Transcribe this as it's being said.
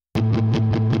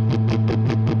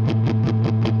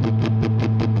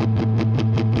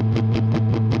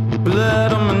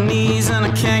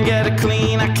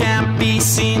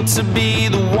seen to be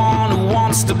the one who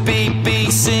wants to be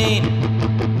seen.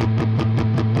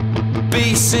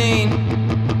 Be seen.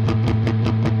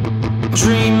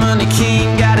 Dream money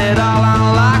king, got it all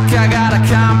on lock. I got a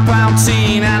compound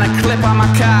teen and a clip on my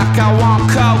cock. I want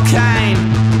cocaine.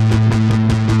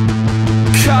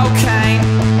 Cocaine.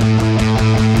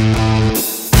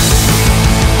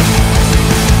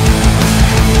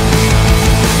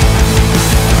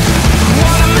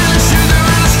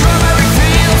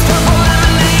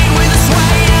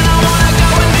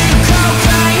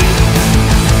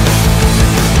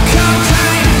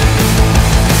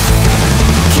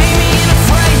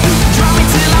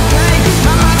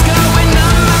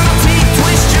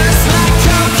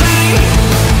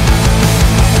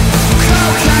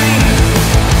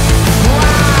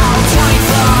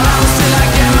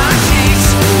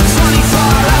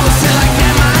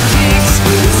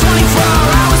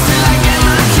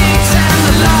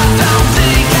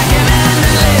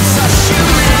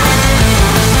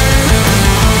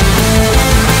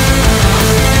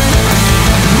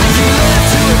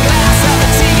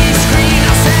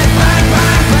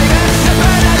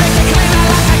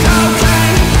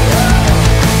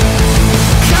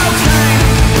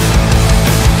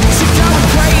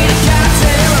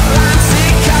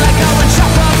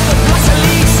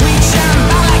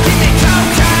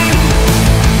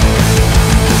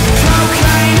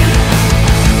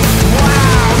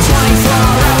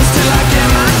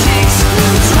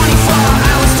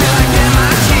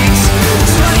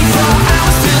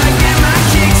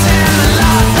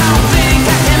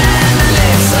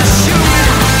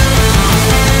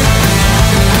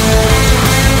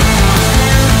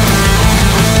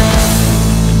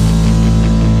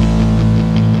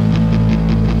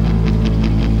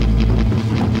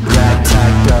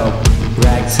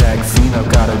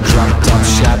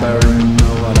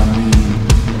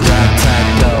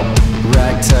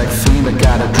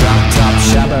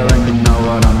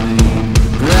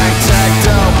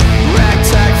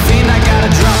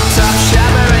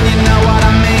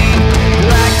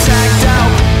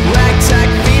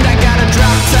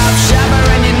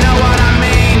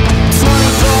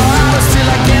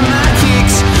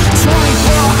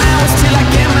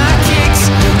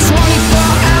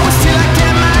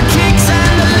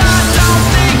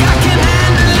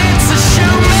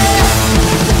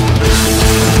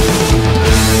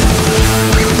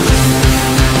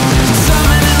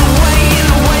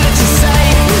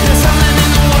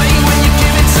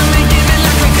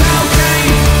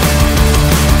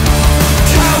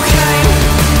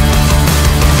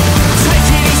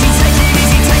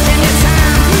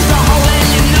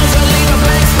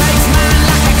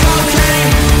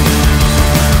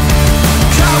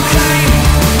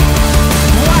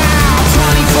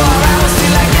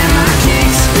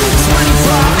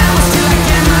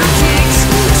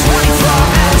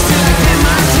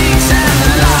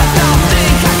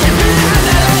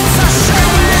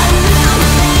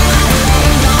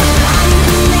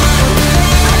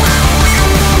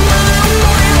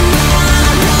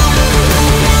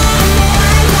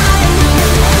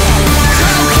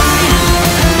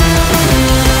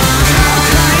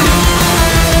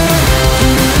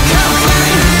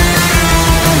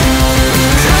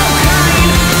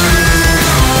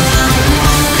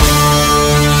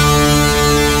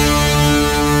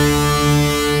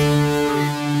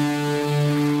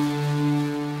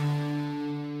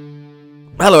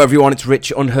 Hello everyone, it's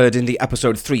Rich, Unheard in the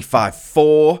episode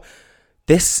 354.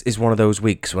 This is one of those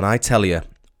weeks when I tell you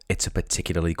it's a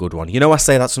particularly good one. You know, I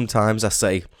say that sometimes. I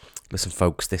say, listen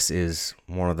folks, this is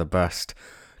one of the best.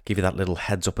 Give you that little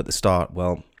heads up at the start.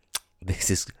 Well, this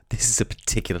is a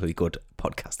particularly good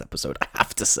podcast episode, I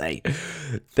have to say.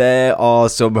 There are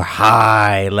some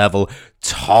high level,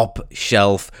 top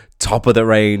shelf, top of the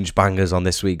range bangers on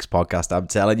this week's podcast, I'm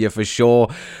telling you for sure.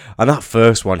 And that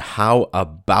first one, how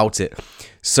about it?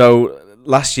 So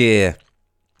last year,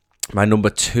 my number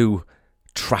 2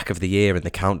 track of the year in the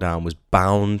countdown was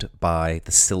Bound by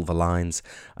the Silver Lines,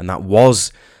 and that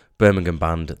was Birmingham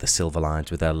band The Silver Lines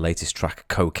with their latest track,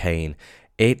 Cocaine.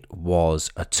 It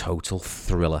was a total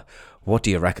thriller. What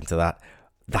do you reckon to that?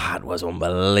 That was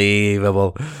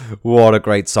unbelievable. What a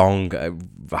great song.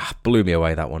 Blew me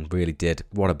away, that one. Really did.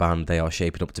 What a band they are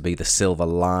shaping up to be. The Silver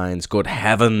Lines. Good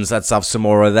heavens. Let's have some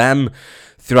more of them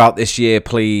throughout this year,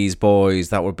 please, boys.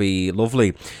 That would be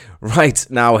lovely. Right,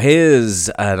 now here's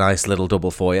a nice little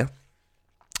double for you.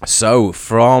 So,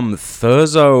 from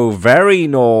Thurso, very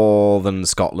northern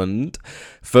Scotland,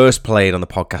 first played on the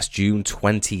podcast June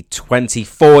 2020.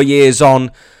 4 years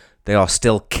on, they are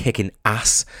still kicking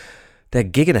ass. They're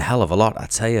gigging a hell of a lot, I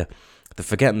tell you. The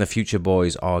Forgetting the Future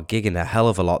boys are gigging a hell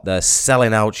of a lot. They're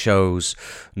selling out shows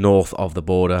north of the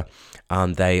border,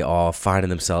 and they are finding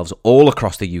themselves all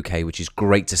across the UK, which is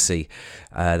great to see.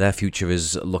 Their future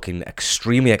is looking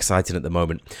extremely exciting at the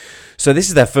moment. So this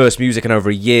is their first music in over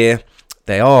a year.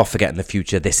 They are Forgetting the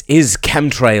Future. This is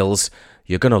Chemtrails.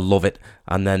 You're going to love it.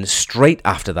 And then straight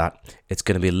after that, it's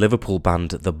going to be Liverpool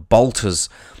band The Balters.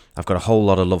 I've got a whole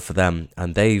lot of love for them,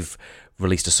 and they've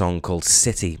released a song called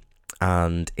City,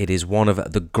 and it is one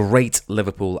of the great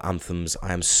Liverpool anthems.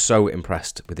 I am so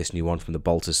impressed with this new one from The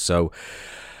Balters. So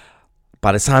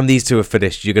by the time these two are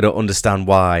finished, you're going to understand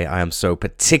why I am so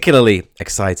particularly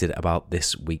excited about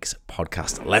this week's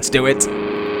podcast. Let's do it.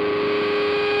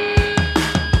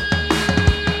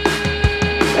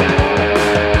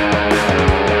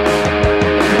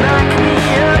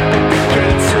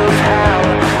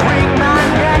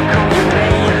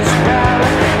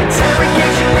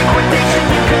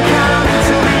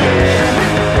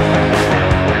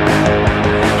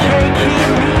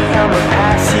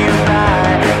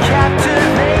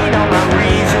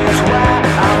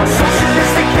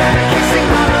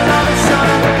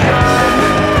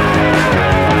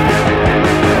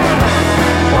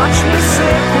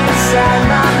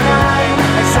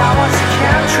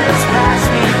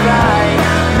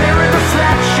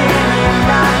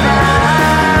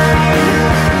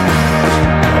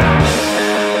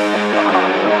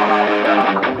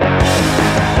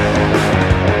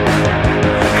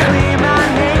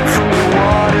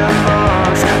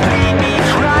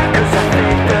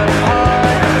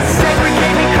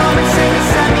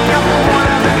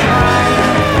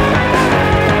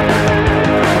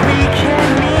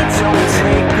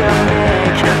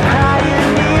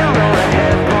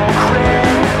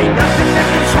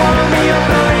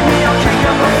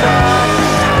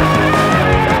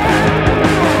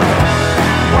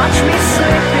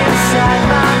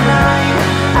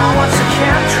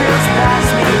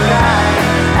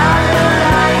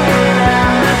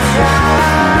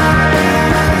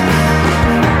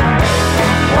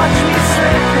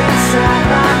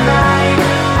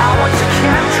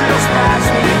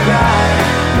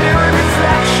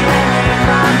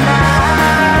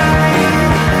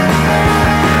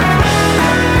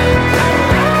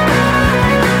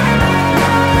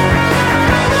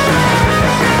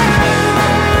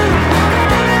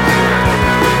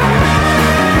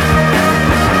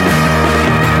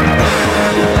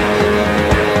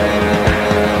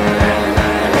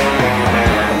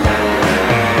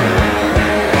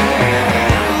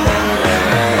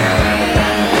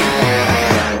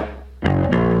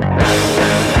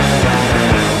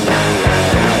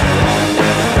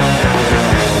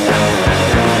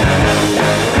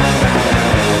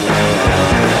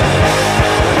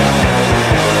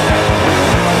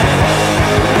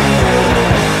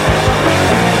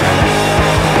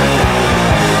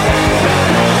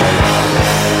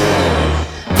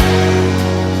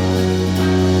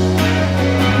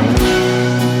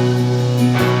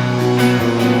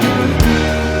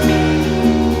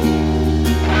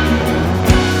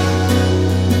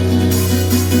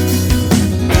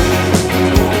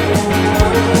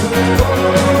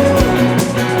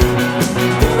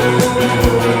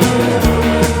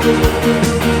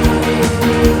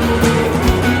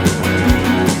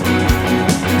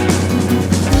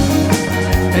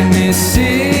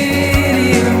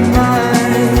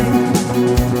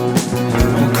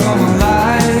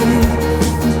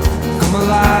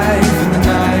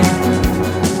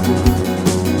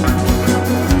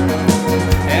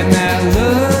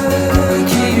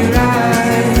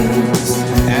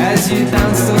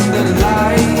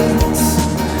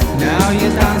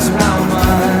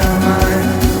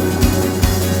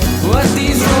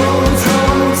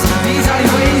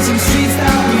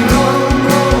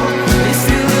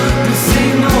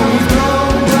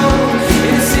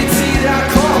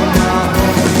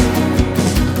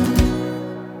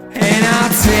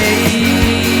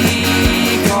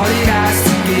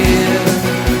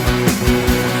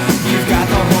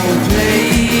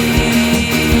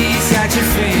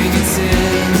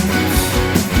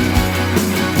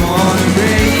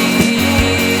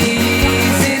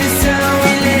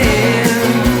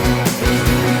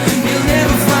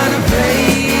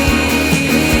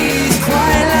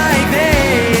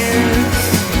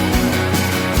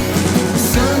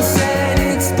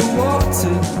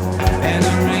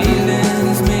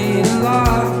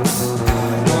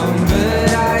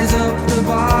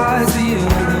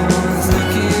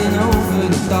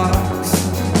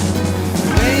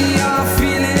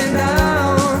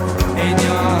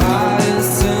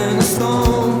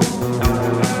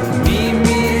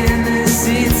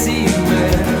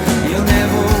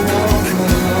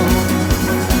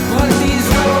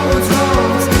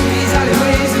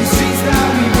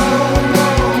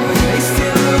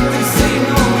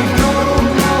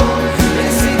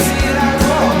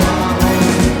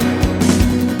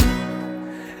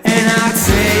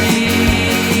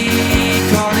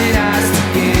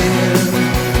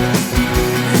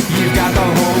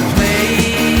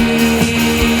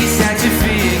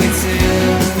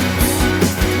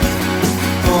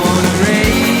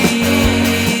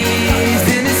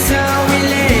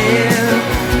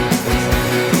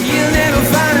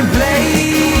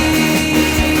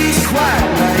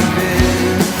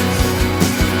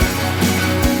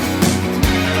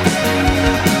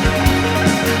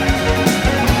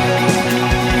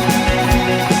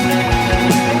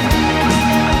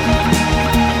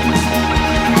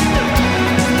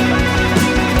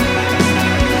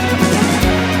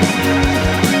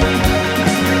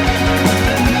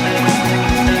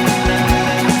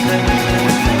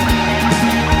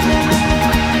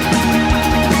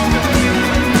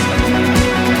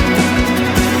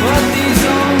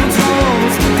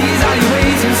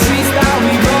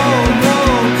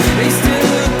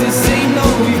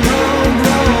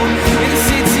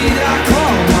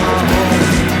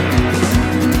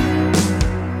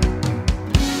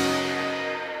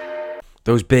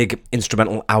 Those big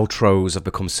instrumental outros have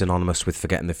become synonymous with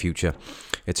Forgetting the Future.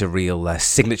 It's a real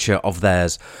signature of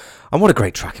theirs. And what a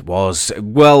great track it was.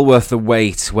 Well worth the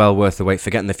wait,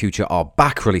 Forgetting the Future are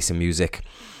back releasing music.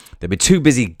 They've been too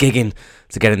busy gigging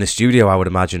to get in the studio, I would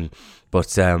imagine.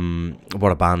 But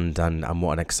what a band, and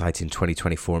what an exciting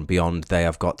 2024 and beyond they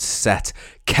have got set.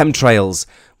 Chemtrails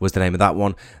was the name of that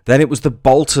one. Then it was the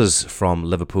Balters from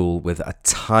Liverpool with a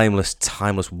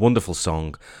timeless, wonderful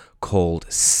song called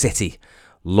City.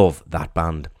 Love that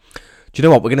band. Do you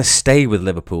know what? We're going to stay with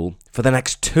Liverpool for the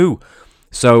next two.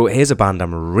 So here's a band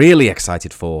I'm really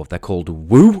excited for. They're called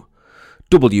Woo,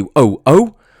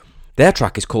 W-O-O. Their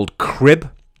track is called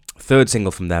Crib. Third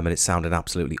single from them, and it sounded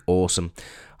absolutely awesome.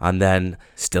 And then,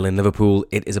 still in Liverpool,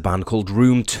 it is a band called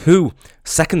Room 2.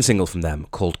 Second single from them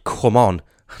called Come On,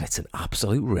 and it's an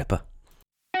absolute ripper.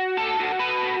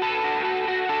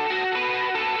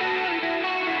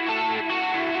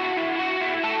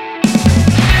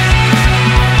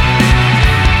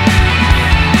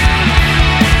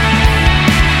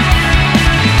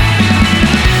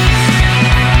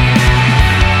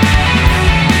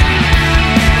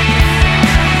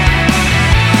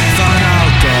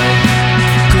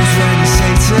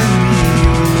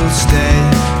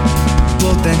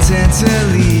 Tend to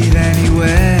leave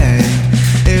anyway.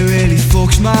 It really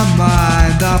fucks my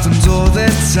mind, happens all the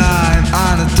time,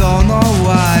 and I don't know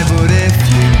why. But if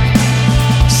you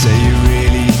say you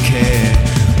really care,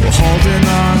 we're holding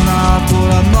on now,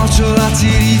 but I'm not sure that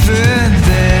you're even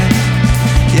there.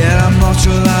 Yeah, I'm not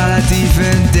sure that I'd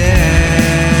even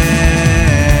dare.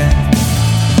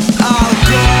 I'll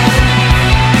go,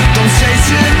 don't say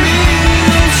to me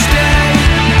you'll stay,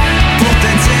 but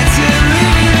then tend to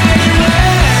leave anyway.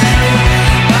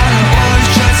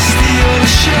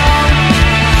 Show,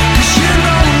 'cause you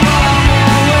know I'm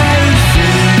always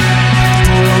free.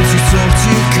 But don't you talk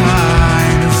to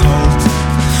kind of hope,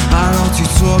 I don't you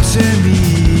talk to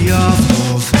me of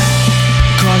love.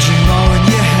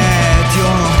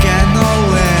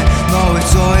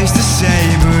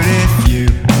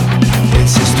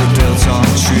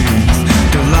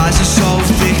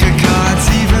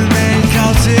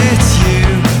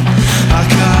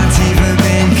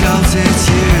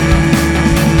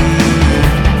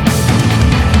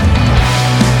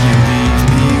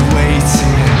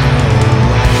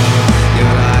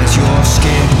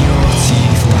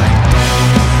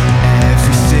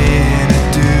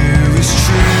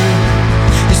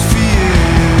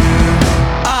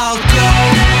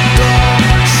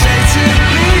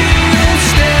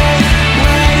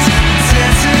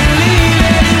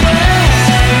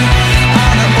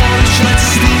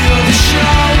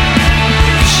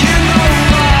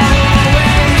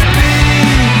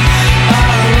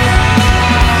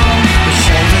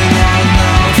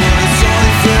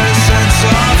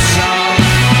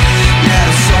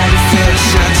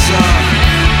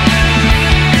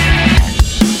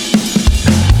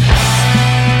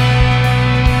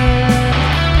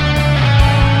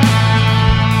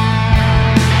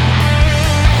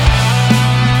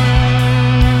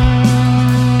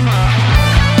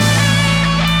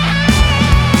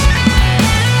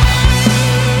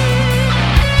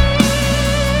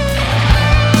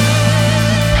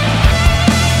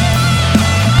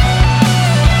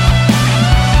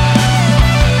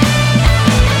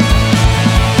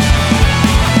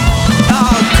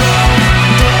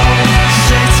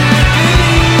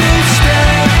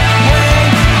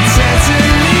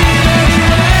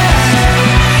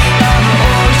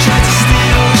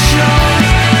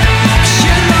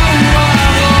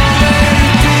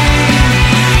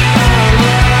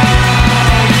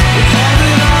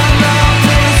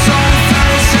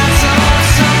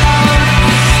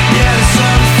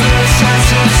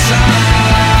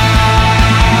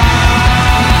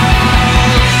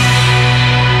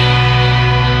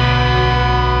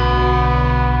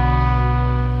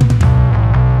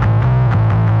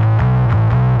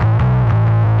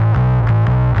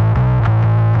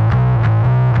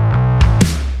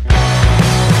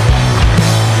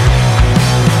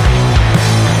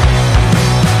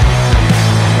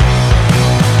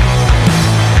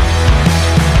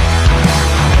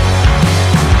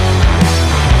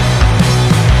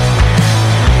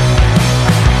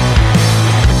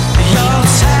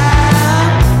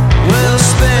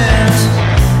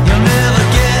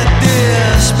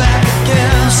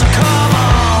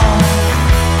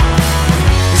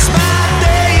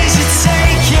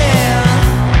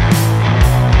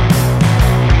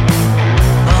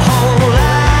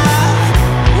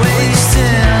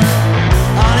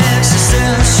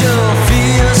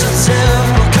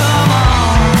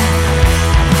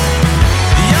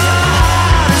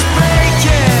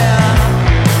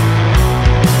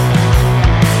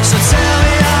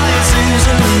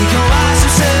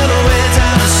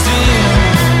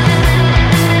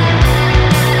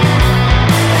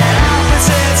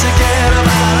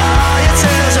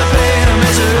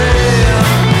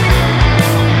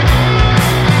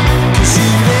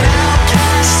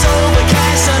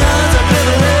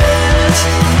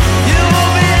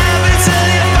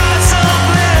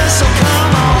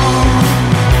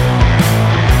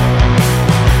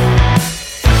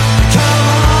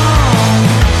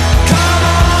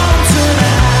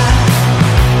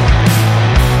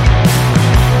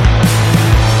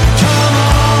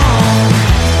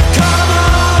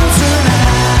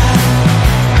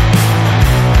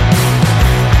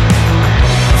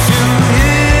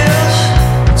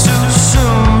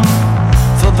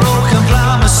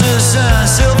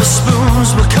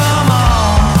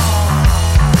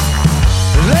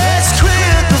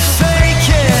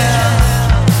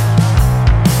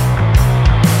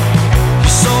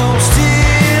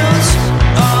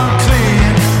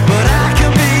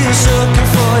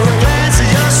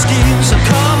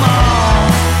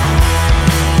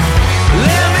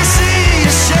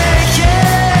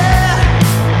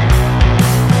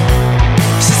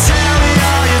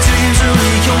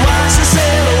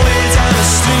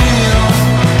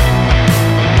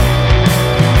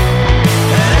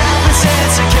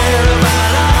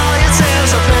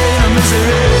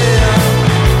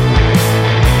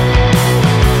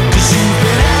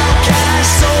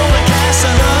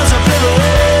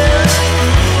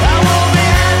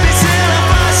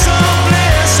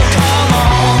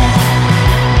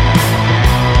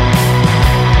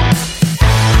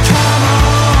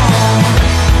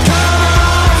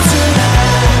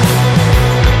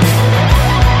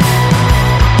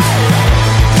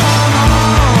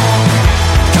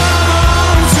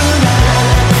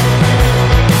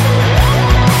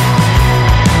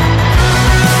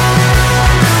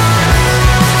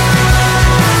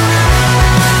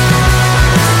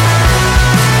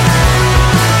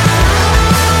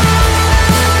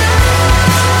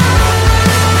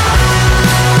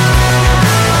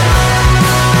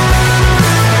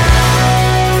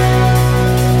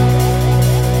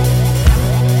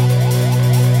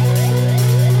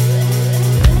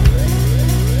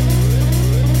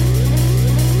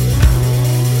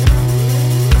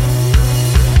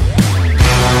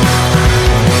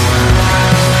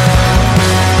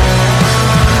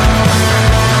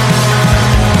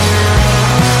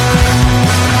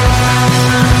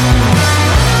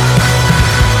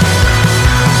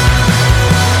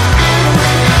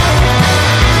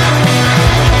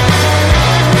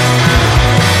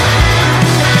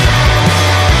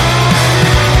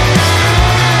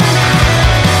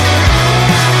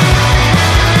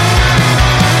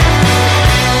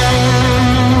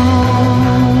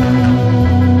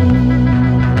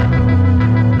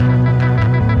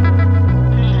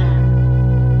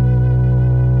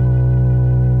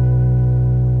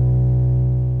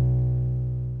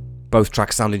 Both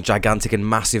tracks sounding gigantic and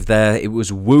massive there. It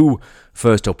was Woo,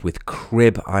 first up with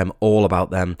Crib, I'm all about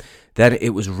them. Then it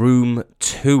was Room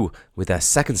 2 with their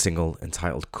second single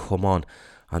entitled Come On.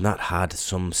 And that had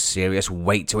some serious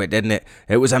weight to it, didn't it?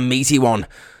 It was a meaty one.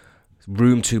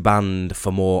 Room 2 band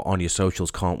for more on your socials.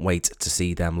 Can't wait to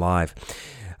see them live.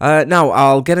 Now,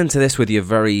 I'll get into this with you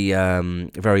very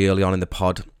early on in the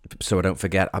pod, so I don't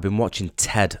forget. I've been watching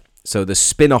Ted. So the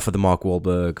spin-off of the Mark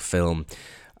Wahlberg film,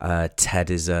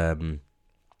 Ted is,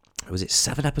 was it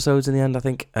 7 episodes in the end, I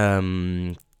think?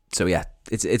 So yeah,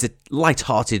 it's a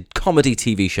light-hearted comedy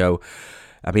TV show.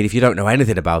 I mean, if you don't know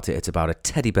anything about it, it's about a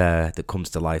teddy bear that comes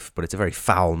to life, but it's a very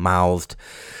foul-mouthed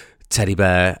teddy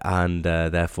bear, and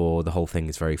therefore the whole thing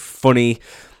is very funny.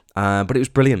 But it was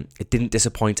brilliant. It didn't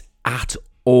disappoint at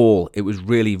all. It was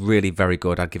really, really very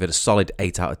good. I'd give it a solid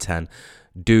 8 out of 10.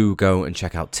 Do go and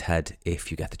check out Ted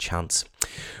if you get the chance.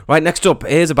 Right, next up,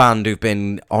 here's a band who've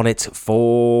been on it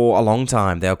for a long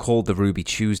time. They are called the Ruby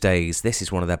Tuesdays. This is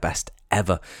one of their best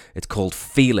ever. It's called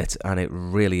Feel It, and it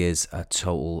really is a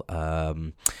total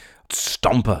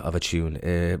stomper of a tune.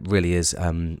 It really is.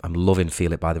 I'm loving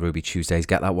Feel It by the Ruby Tuesdays.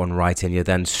 Get that one right in you.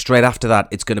 Then straight after that,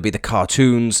 it's going to be the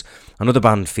Katuns, another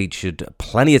band featured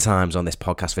plenty of times on this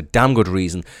podcast for damn good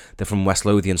reason. They're from West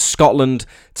Lothian, Scotland,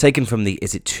 taken from the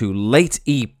Is It Too Late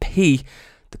EP.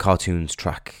 The Katuns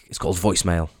track is called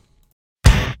Voicemail.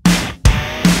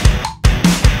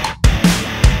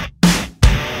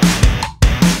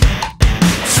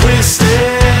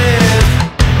 Twisted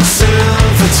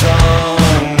silver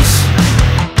tongues,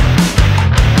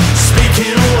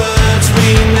 speaking words we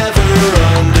never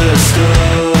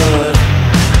understood.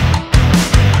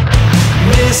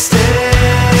 Missed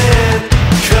it,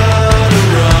 cut a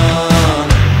run,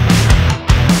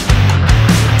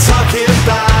 talking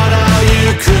about how you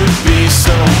could be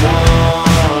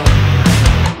someone.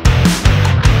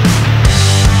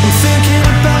 I'm thinking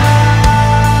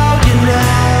about you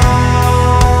now.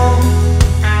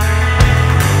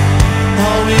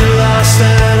 All we lost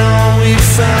and all we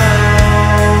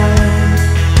found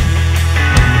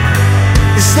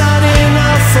is not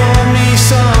enough for me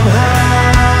somehow.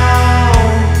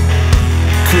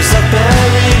 'Cause I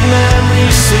buried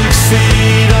memory 6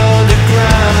 feet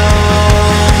underground.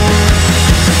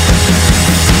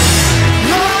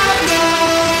 Lord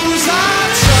knows I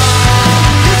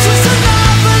tried. It's just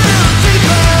enough a little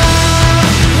deeper.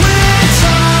 With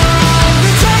time,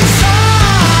 it takes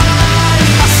time.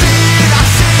 I see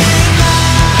it now.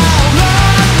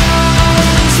 Lord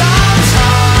knows I'm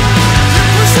tired. You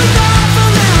push enough a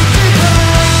little deeper.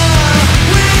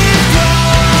 We've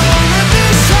grown at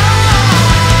this time.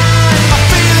 I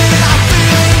feel it now.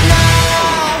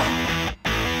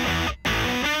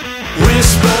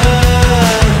 Whisper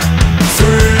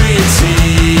through your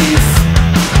teeth.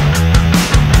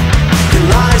 Your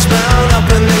lies mount up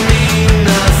and they mean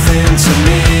nothing to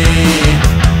me.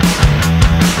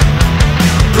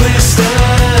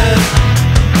 Blistered,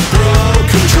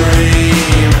 broken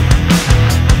dream.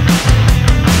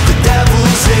 The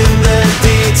devil's in the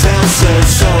details,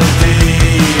 search so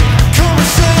deep. Come and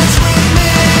search with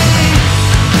me.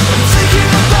 I'm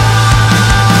thinking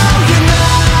about you now.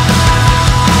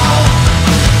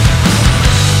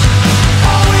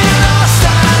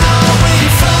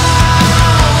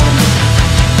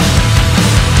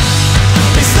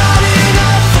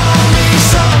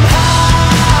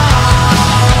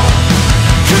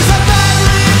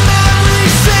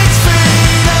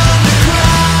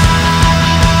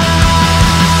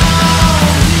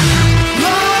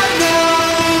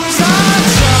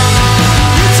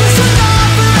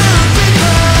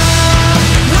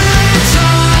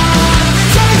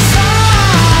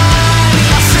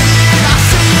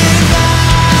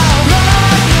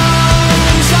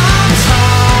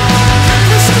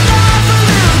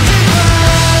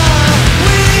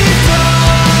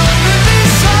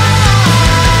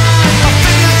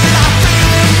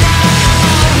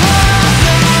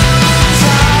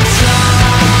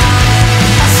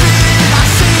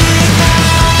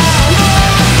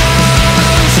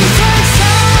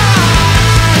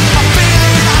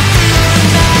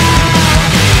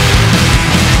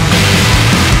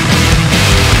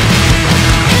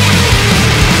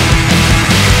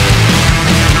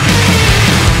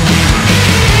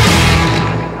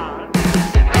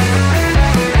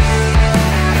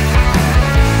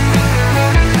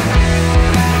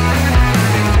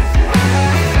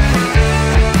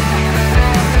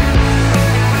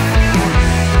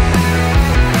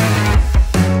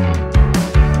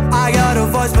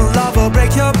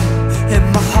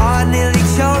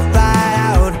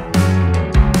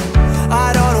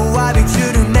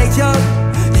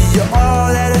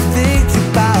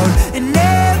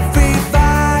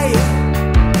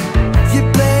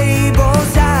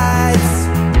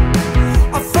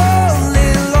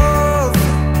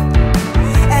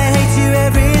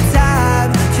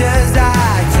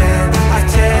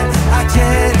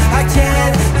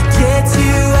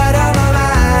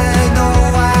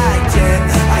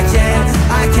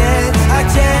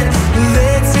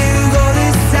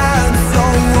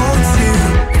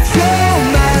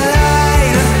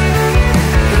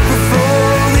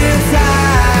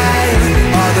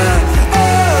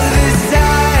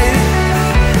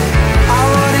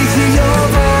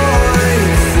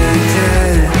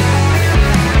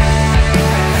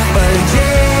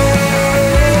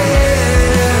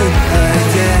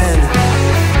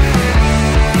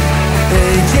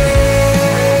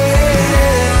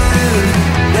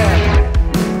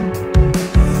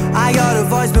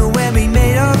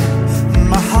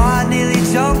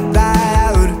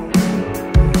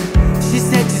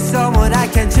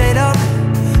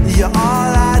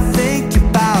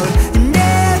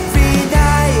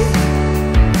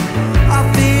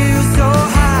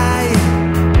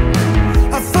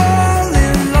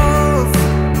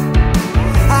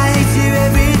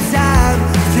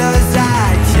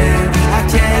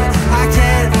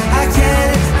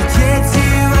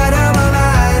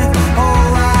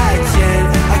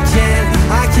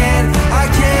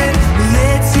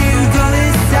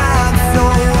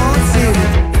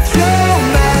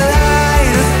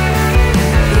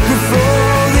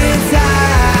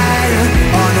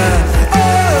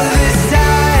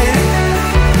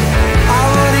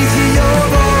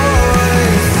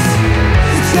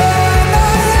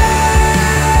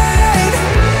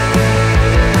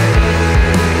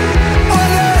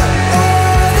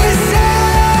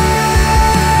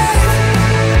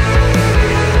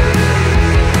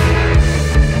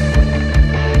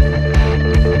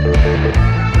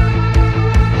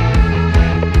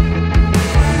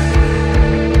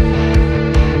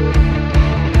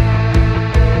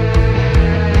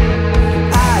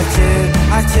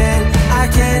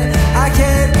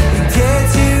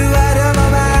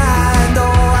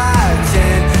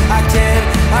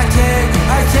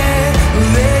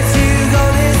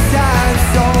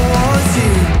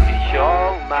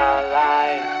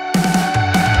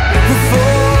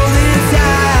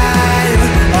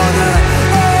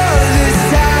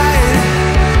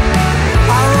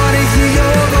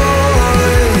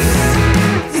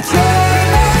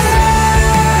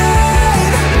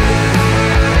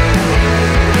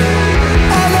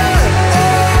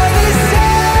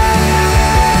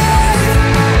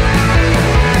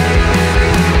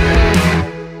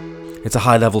 It's a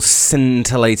high-level,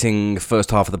 scintillating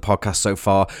first half of the podcast so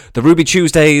far. The Ruby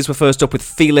Tuesdays were first up with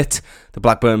Feel It, the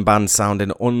Blackburn band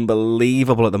sounding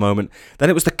unbelievable at the moment. Then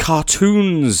it was the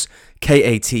Katuns,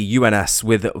 Katuns,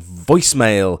 with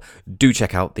Voicemail. Do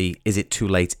check out the Is It Too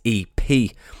Late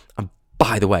EP. And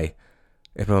by the way,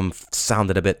 if I'm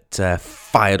sounded a bit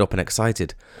fired up and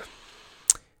excited,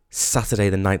 Saturday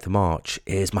the 9th of March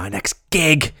is my next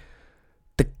gig.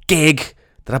 The gig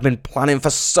that I've been planning for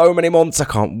so many months. I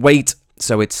can't wait.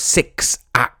 So it's 6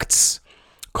 acts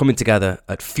coming together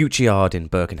at Future Yard in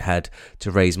Birkenhead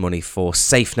to raise money for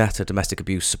SafeNet, a domestic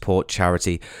abuse support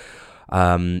charity.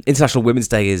 International Women's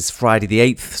Day is Friday the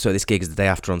 8th, so this gig is the day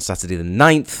after on Saturday the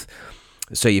 9th.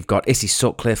 So you've got Issy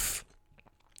Sutcliffe,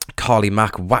 Carly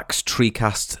Mack, Wax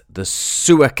Treecast, the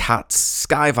Sewer Cats,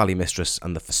 Sky Valley Mistress,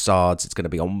 and the Facades. It's going to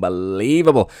be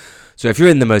unbelievable. So if you're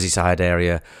in the Merseyside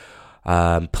area,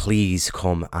 please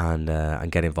come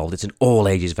and get involved. It's an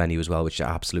all-ages venue as well, which I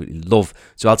absolutely love.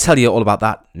 So I'll tell you all about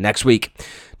that next week.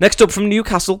 Next up from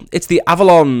Newcastle, it's the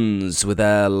Avelons with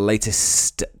their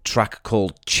latest track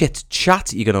called Chit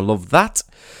Chat. You're going to love that.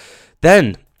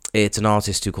 Then it's an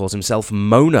artist who calls himself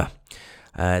Mona.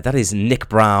 That is Nick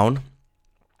Brown.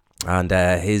 And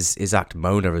his act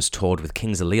Mona has toured with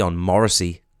Kings of Leon,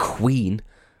 Morrissey, Queen,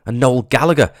 and Noel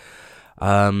Gallagher.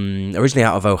 Originally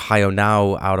out of Ohio,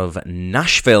 now out of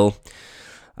Nashville.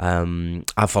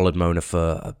 I've followed Mona for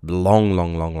a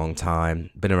long time.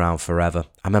 Been around forever.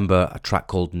 I remember a track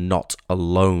called Not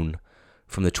Alone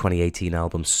from the 2018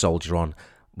 album Soldier On.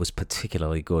 Was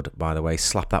particularly good, by the way.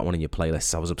 Slap that one in your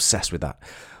playlists. I was obsessed with that.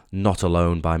 Not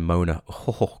Alone by Mona.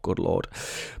 Oh, good lord.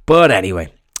 But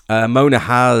anyway, Mona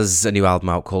has a new album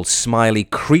out called Smiley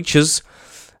Creatures.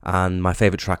 And my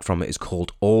favourite track from it is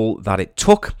called All That It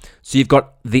Took. So you've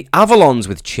got the Avelons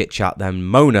with Chit Chat, then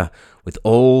Mona with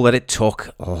All That It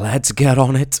Took. Let's get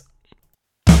on it.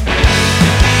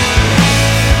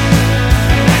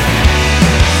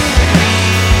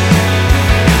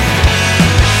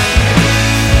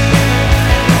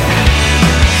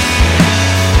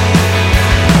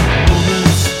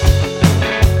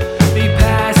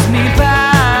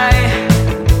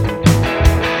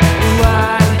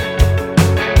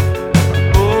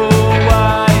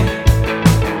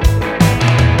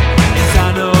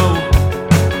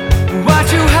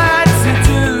 What you had to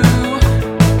do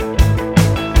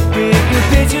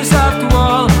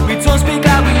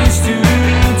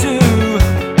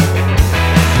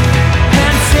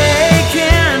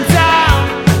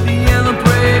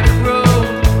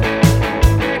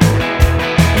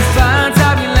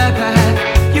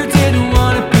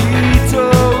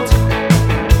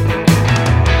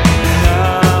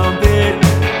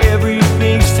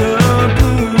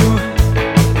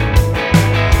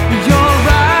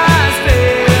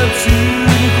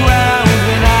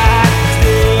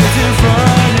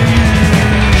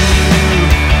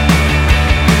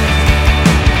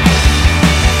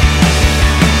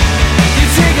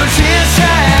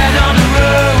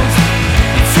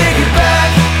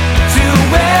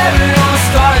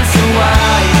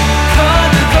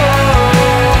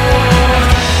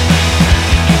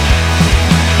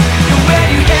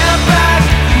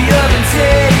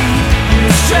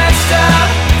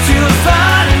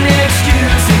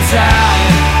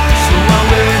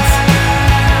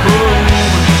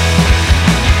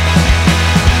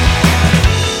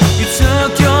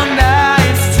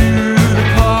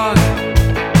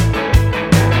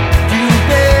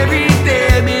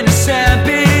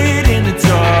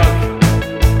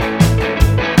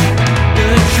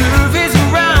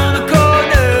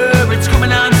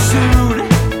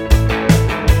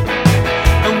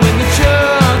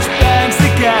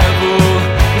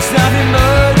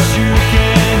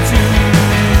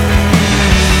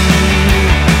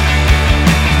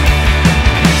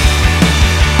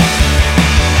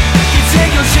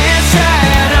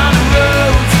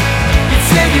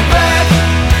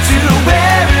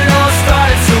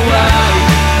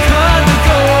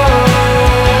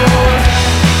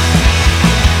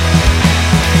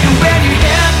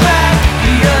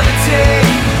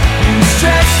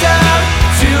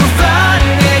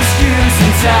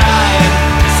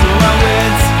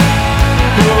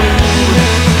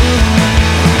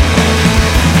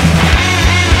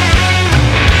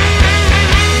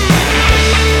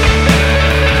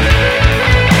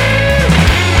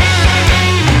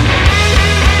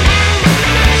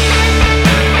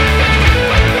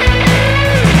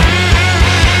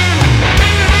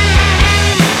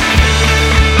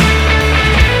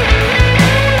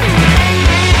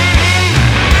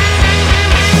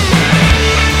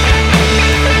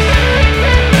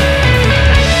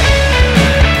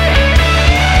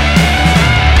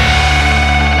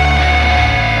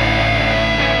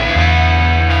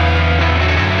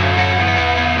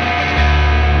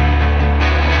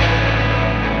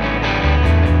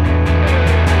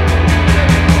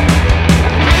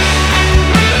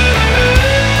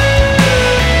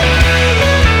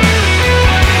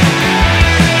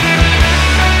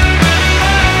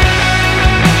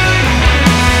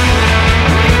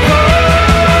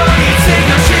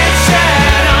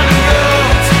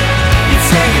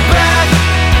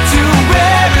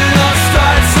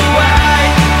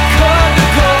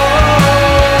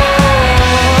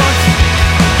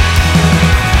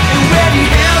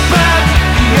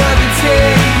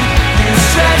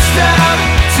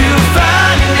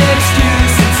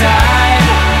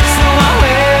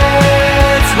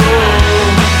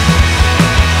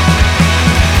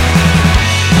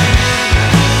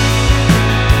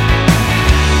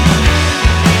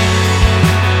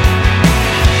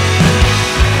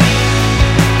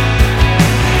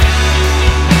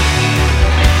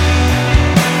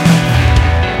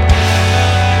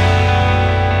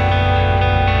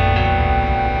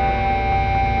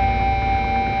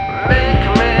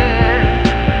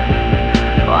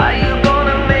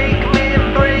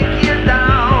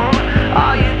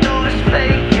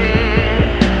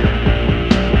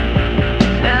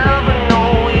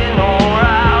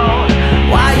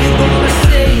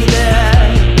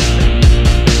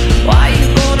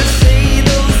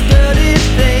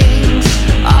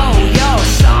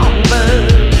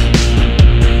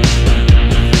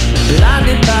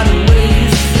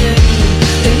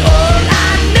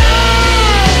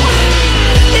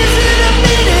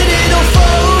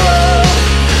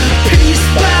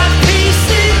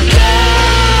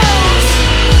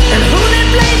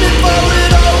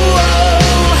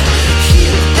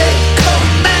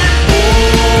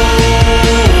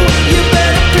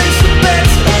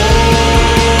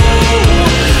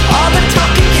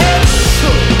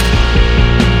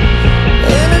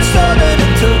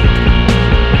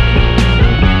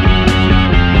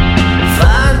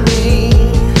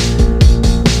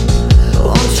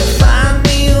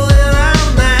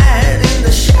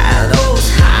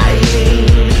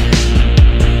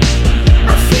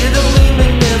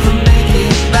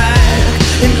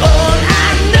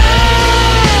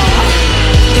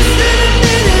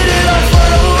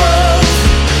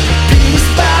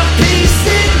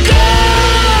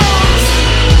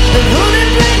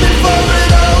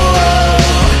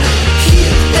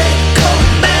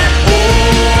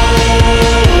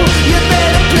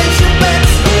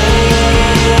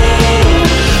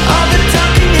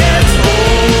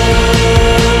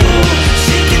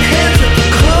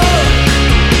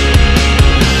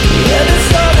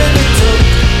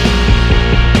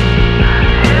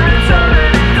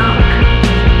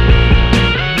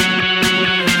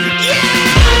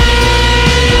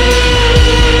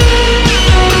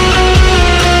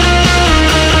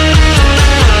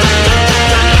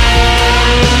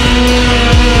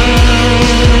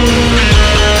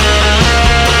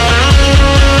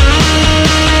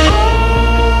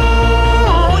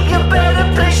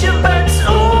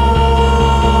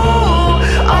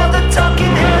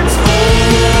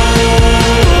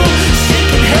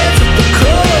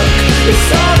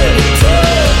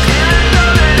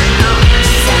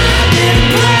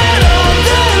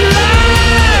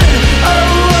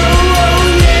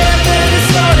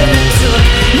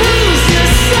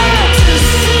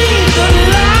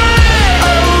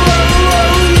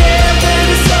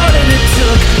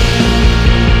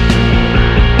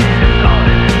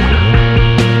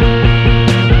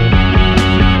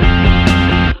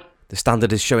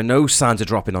standard is showing no signs of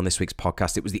dropping on this week's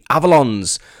podcast. It was the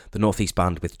Avelons, the Northeast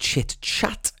band, with Chit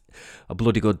Chat. A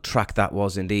bloody good track that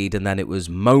was indeed. And then it was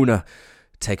Mona,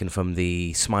 taken from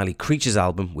the Smiley Creatures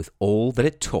album, with All That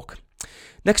It Took.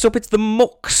 Next up, it's the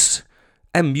Mucks.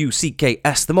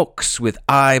 M-U-C-K-S, the Mucks, with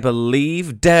I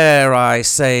Believe. Dare I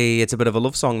say, it's a bit of a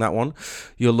love song, that one.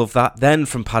 You'll love that. Then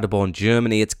from Paderborn,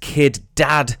 Germany, it's Kid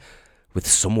Dad with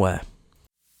Somewhere.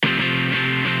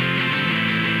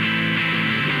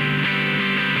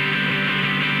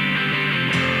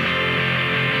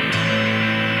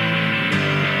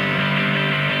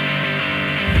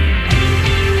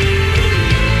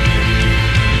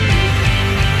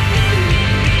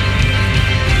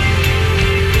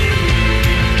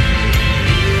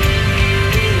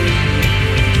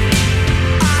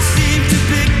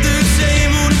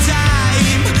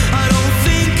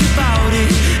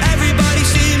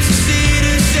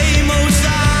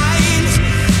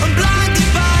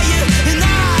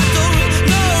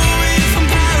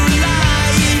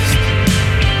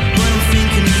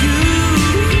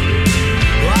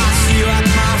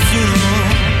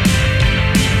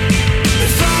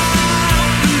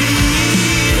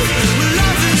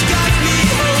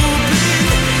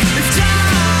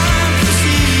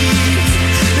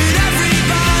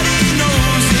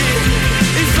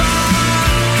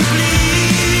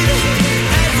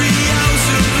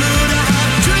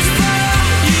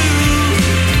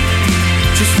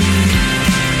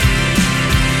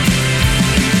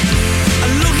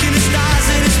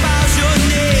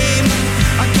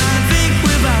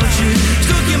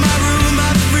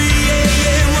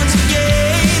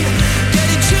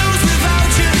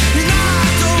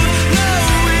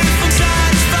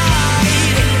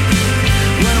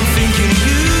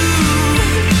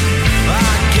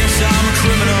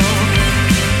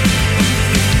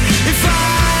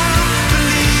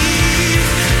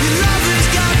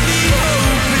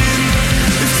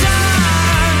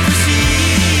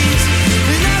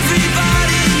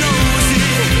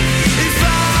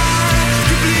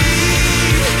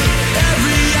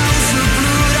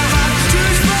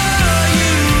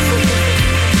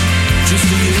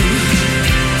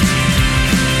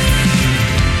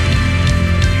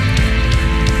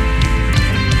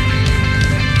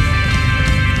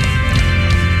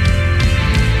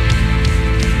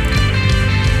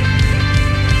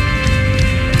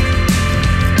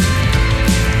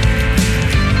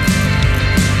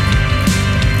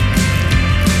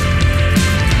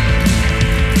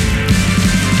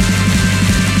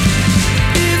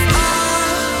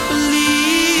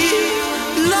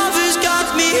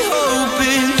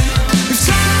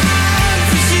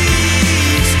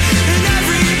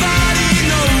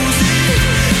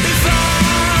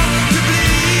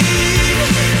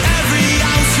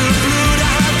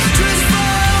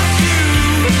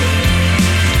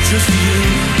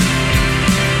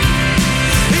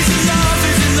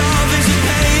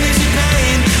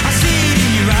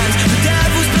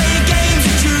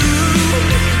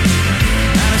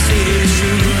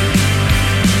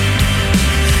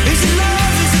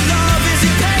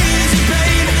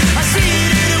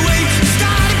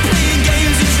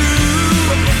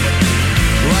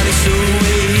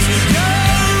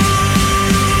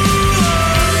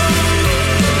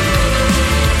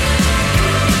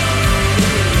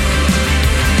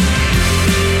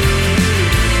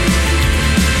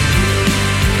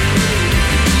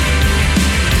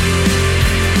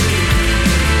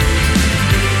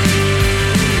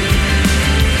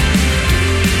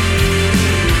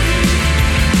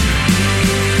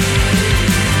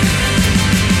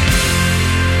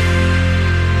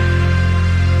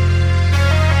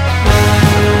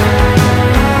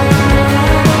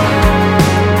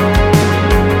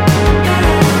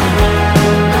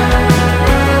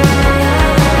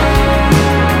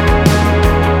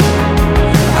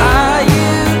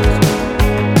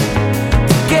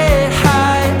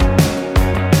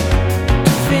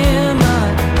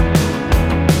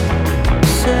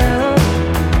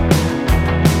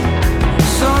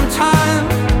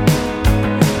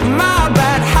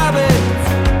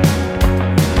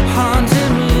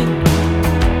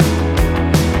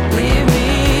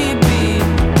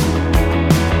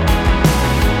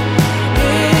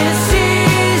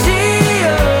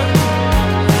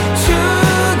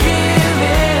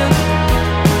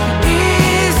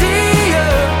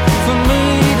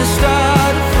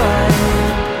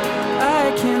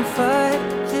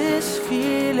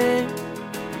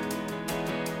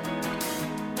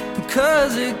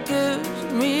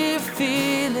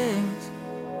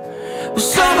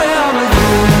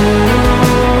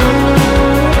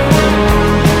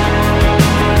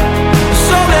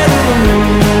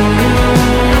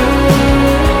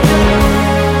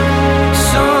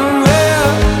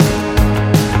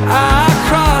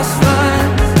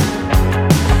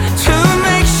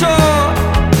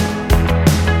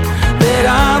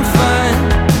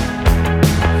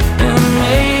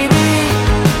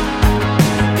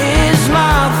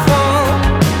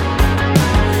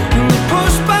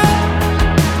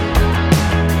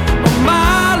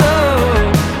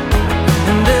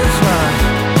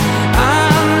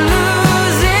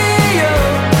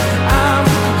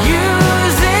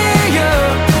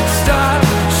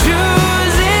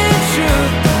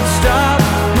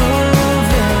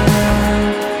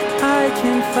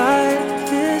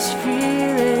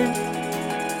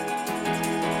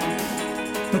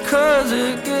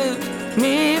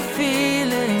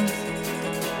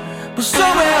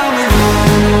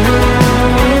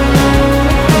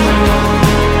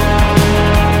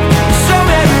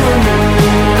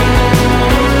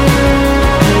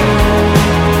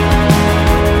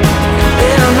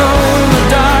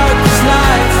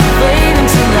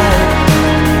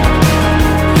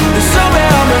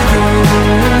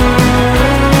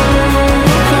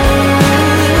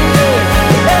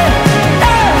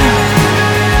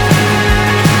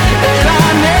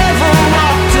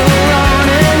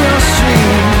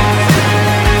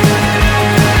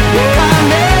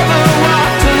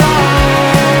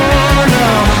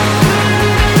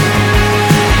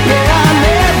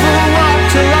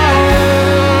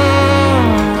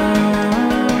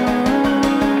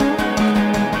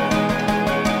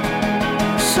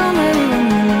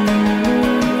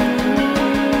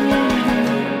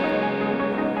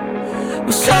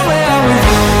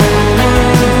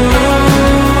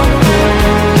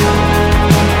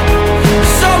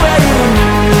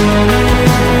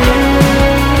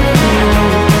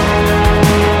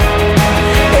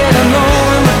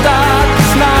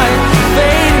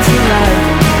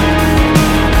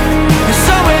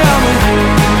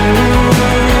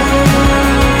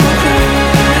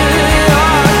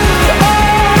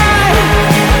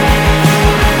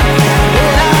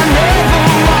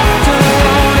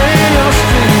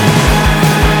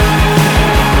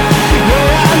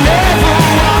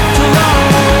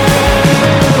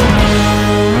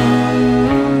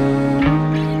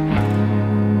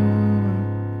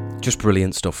 Just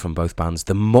brilliant stuff from both bands.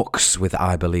 The Mucks with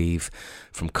I Believe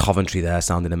from Coventry there,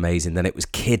 sounding amazing. Then it was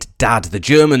Kid Dad, the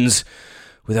Germans,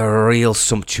 with a real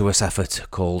sumptuous effort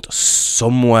called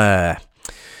Somewhere.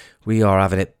 We are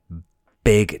having it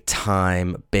big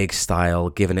time, big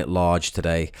style, giving it large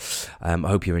today. I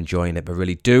hope you're enjoying it, but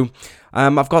really do.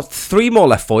 I've got 3 more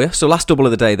left for you. So last double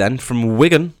of the day then, from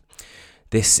Wigan.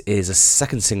 This is a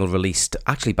second single released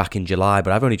actually back in July,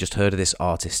 but I've only just heard of this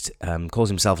artist. Calls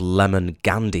himself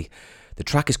Ghandi. The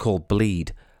track is called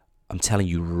Bleed. I'm telling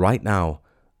you right now,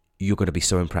 you're going to be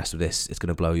so impressed with this. It's going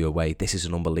to blow you away. This is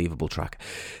an unbelievable track.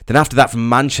 Then after that, from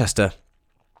Manchester,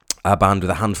 a band with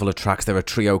a handful of tracks. They're a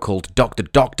trio called Dr.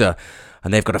 Doctor,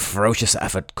 and they've got a ferocious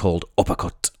effort called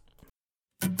Uppercut.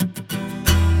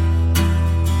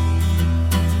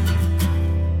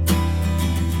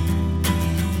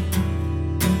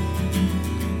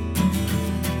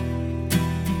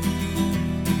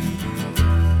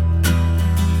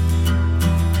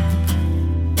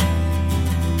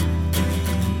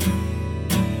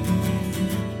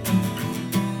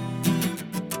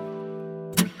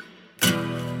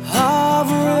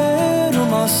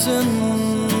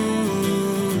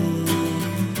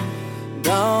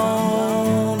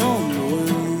 Down on the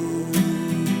wind,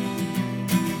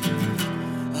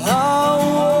 I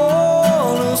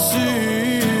wanna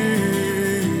see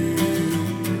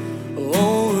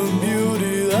all the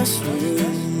beauty that's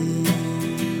within.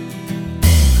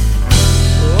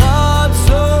 I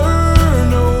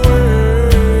turn away,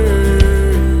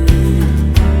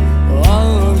 I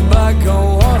look back on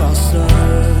what I said.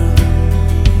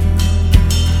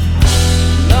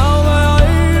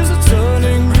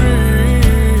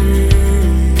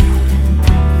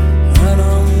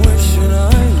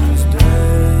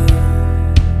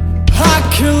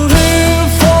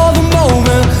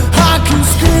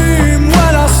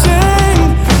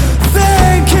 There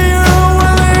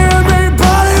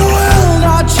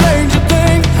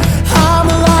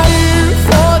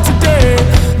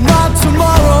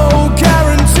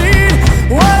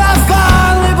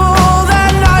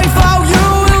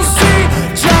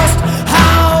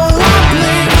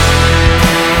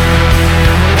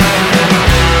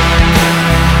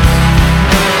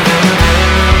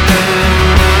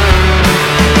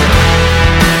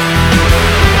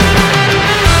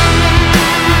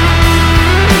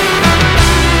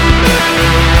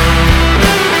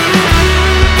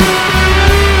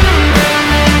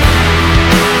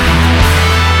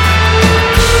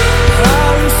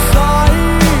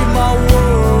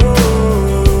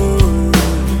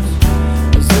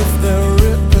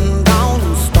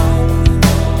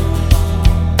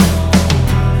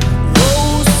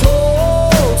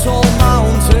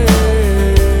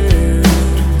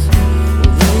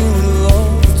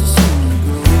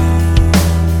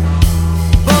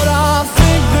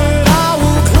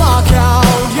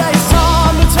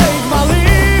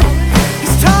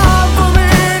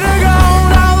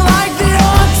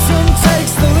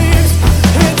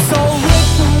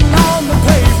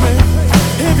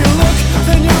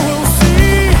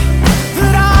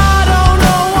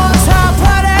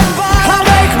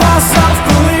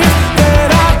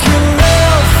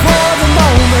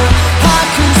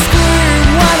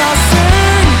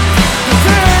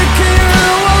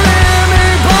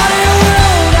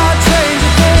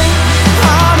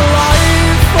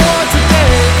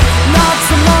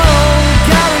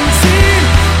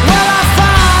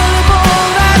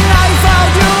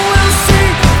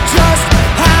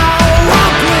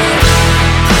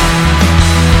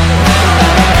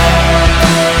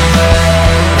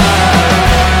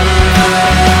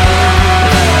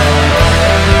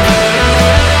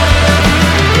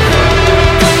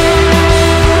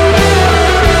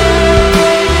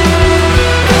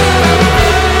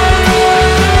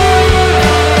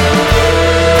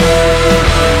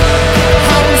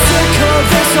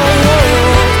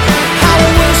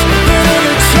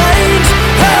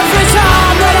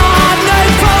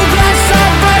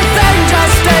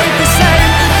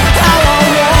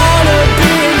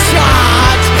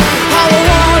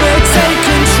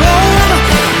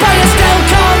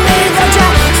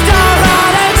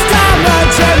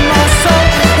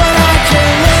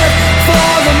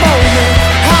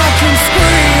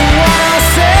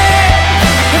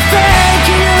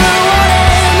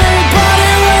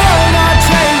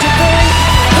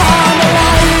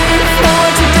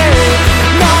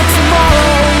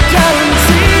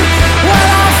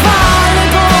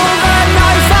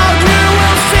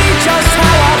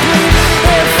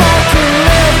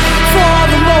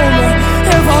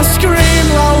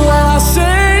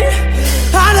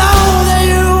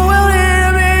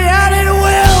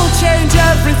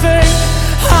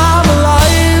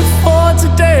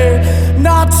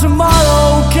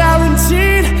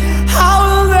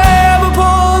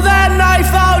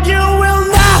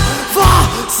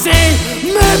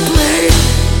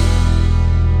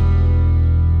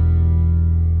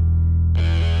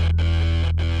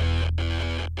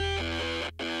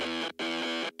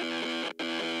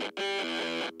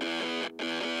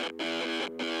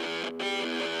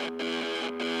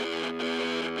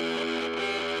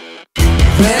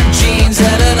Ripped jeans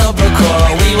and an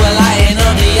uppercut. We were lighting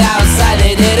up the outside,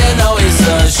 they didn't notice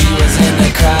us. She was in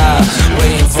the car,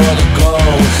 waiting for the go.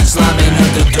 Slamming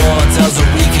at the door, tells her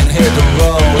we can hit the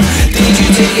road. Did you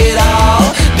take it all?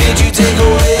 Did you take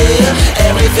away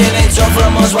everything they took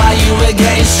from us while you were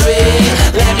getting straight?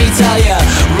 Let me tell ya,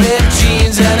 ripped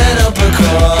jeans and an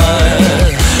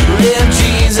uppercut. Ripped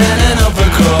jeans and an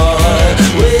uppercut.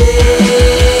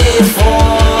 Wait for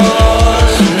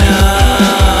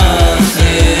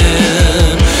nothing.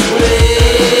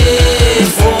 Wait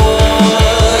for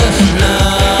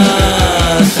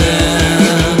nothing.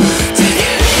 Take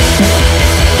it.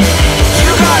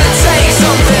 You gotta take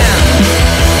something.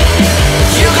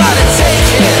 You gotta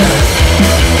take it.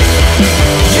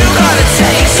 You gotta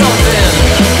take something.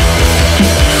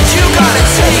 You gotta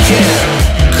take it.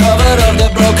 Covered up the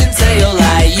broken tail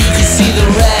light, you can see the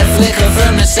red flicker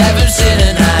from the 7th in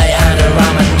the night. Hand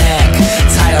around my neck,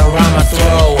 tied around my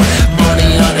throat.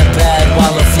 Money on the bed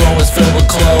while the floor was filled with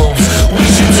clothes. We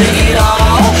should take it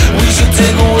all, we should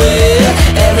take away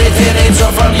everything they took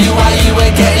from you while you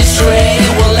were getting straight.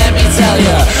 Well, let me tell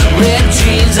ya, ripped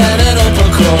jeans and an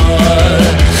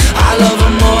uppercut. I love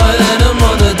her more than a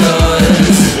mother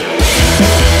does.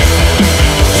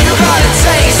 You gotta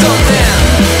take something.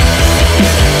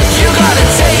 You gotta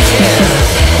take it.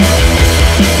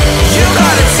 You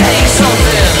gotta take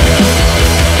something.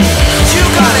 You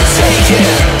gotta take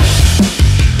it.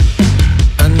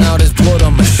 And now there's blood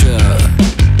on my shirt,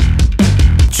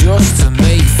 just to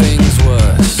make things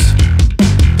worse.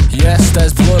 Yes,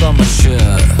 there's blood on my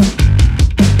shirt.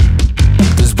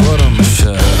 There's blood on my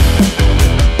shirt.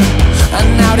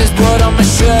 And now there's blood on my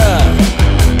shirt,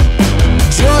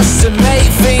 just to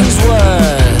make things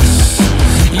worse.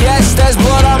 Yes, there's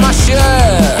blood on my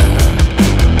shirt.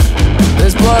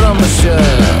 There's blood on my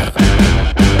shirt.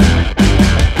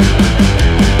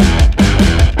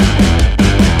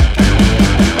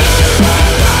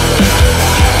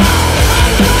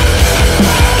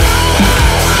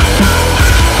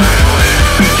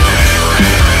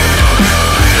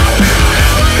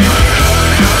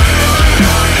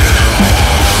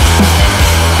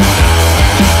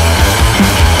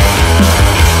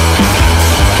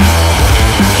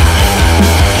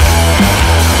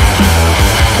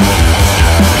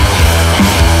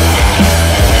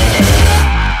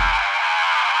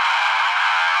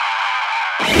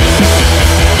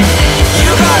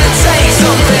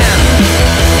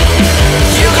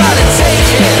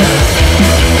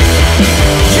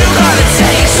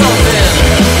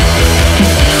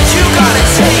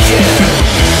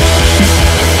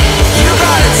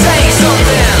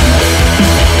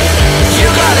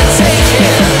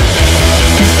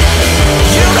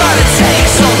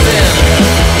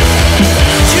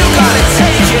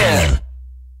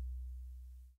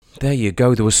 There you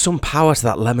go. There was some power to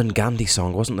that Lemon Ghandi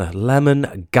song, wasn't there?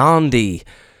 Lemon Ghandi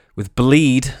with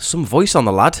Bleed. Some voice on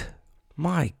the lad.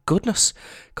 My goodness.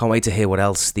 Can't wait to hear what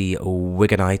else the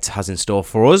Wiganite has in store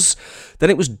for us. Then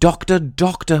it was Dr.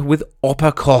 Doctor with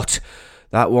Uppercut.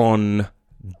 That one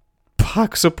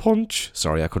packs a punch.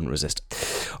 Sorry, I couldn't resist.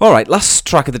 Alright, last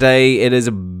track of the day. It is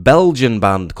a Belgian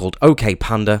band called OK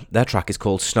Panda. Their track is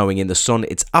called Snowing in the Sun.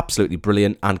 It's absolutely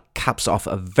brilliant and caps off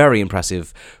a very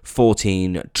impressive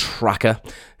 14-tracker.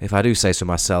 If I do say so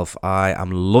myself, I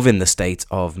am loving the state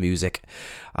of music,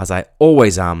 as I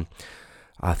always am.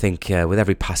 I think with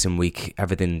every passing week,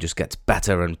 everything just gets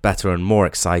better and better and more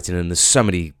exciting, and there's so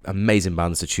many amazing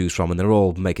bands to choose from, and they're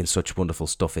all making such wonderful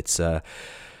stuff.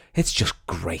 It's just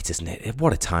great, isn't it?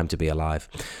 What a time to be alive.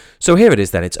 So here it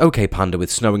is then. It's OK Panda with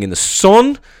Snowing in the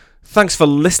Sun. Thanks for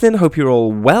listening. Hope you're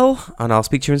all well, and I'll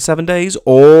speak to you in 7 days.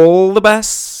 All the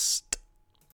best.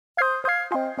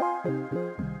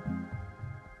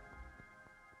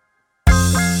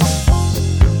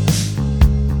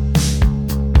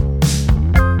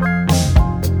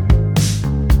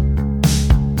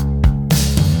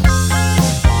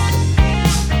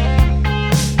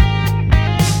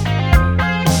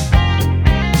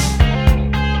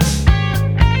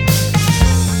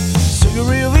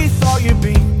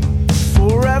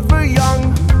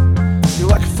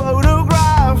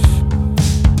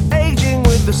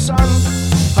 The sun,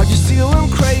 how'd you steal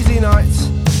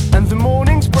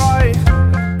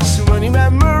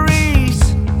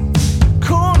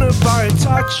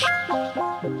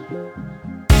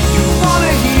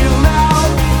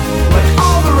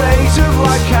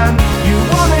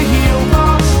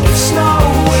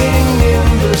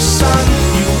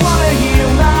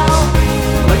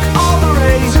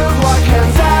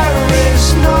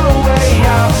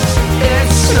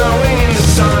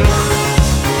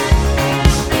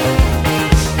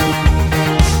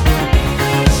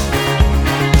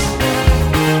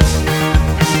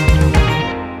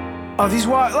Are these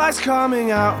white lights coming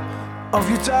out of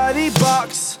your dirty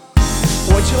box?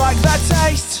 Would you like that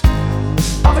taste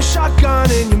of a shotgun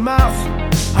in your mouth?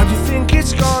 How do you think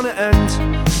it's gonna end?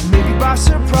 Maybe by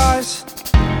surprise.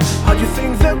 How do you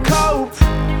think they'll cope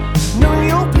knowing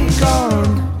you'll be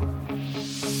gone?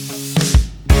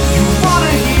 You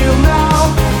wanna heal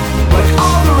now, like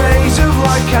all the rays of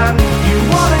light can. You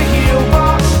wanna heal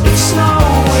but it's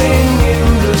snowing in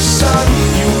the sun.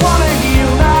 You wanna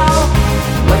heal now,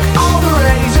 like all the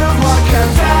rays of light can.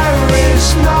 There is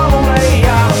no way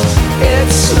out,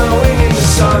 it's snowing in the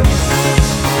sun.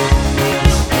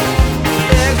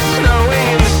 It's snowing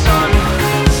in the sun.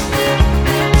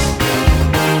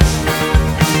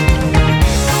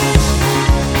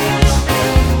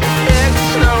 It's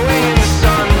snowing in the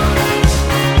sun.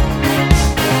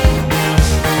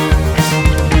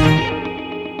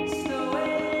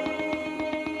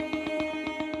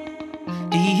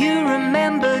 Do you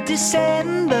remember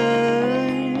December?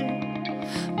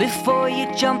 Before you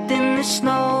jumped in the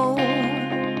snow,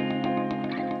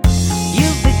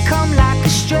 you've become like a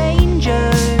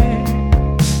stranger,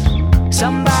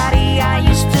 somebody